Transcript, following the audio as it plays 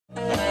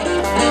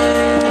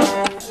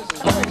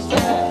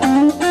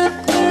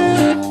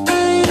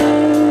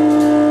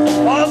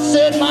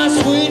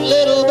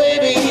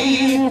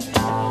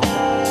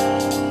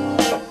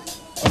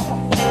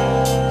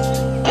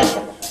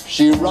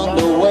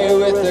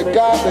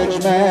garbage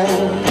man.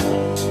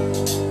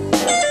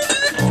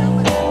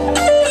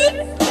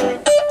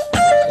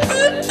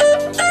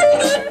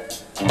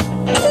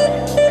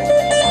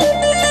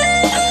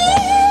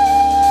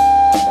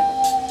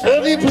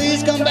 Will you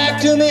please come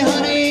back to me,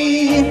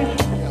 honey?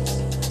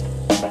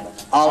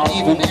 I'll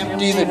even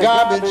empty the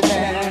garbage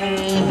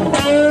can.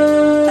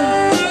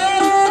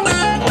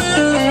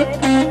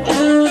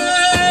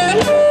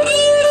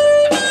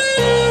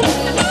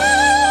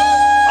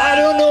 I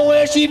don't know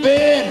where she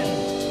been.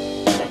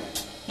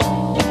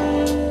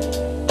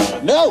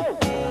 No,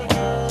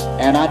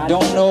 and I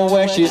don't know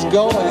where she's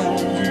going.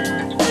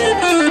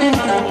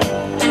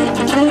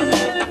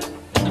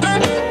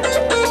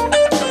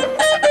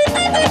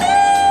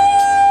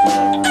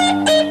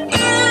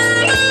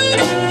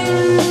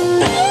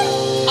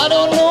 I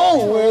don't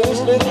know where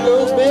this little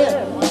girl's been,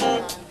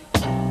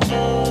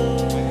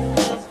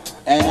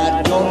 and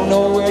I don't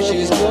know where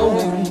she's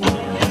going.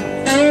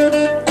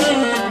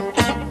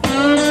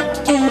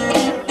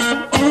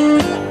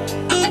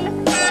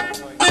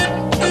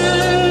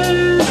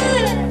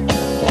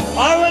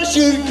 I wish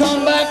you'd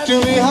come back to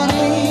me,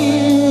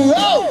 honey.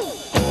 Oh,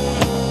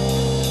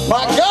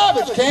 my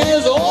garbage can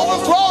is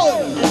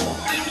overflowing.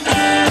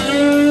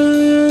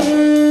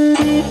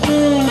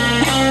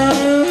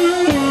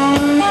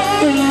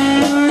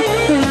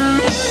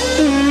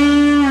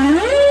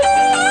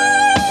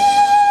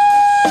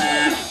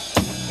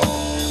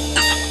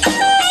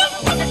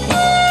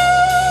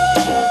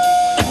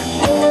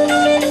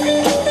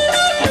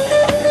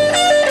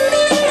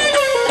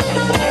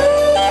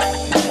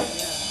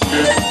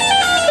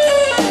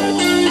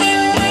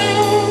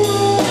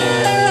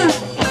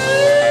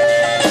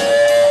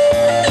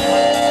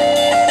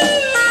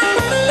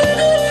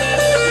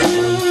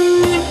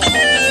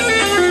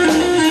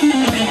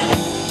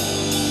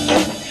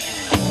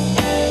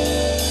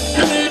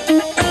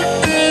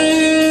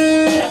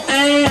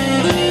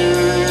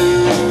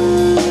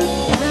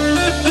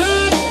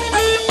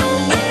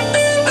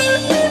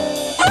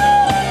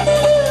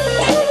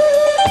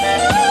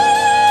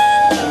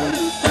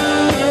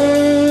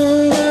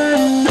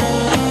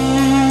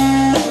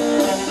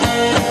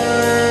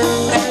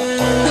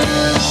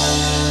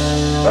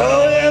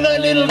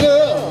 Little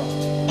girl,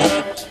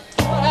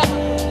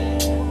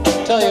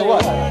 tell you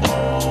what,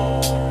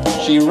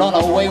 she run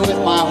away with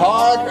my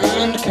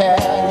hard-earned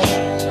cash.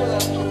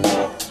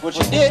 That's what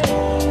she did.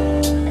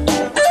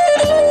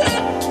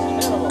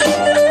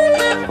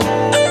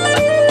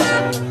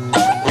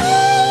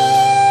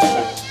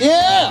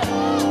 Yeah,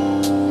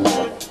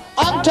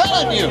 I'm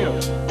telling you,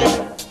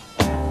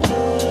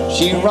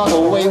 she run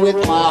away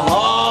with my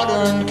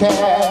hard-earned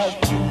cash.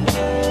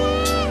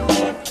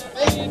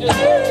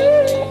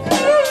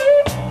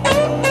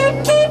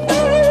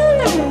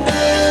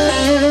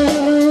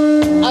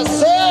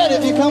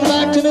 Come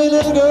back to me,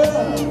 little girl.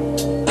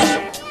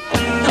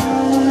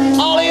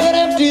 I'll even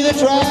empty the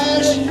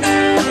trash.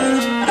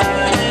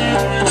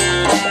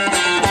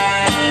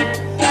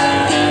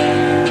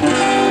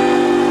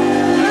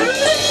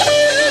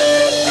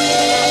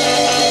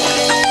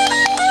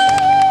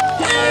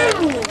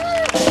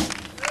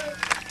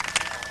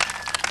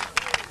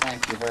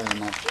 Thank you very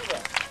much.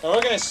 Now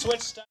we're going to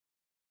switch stuff.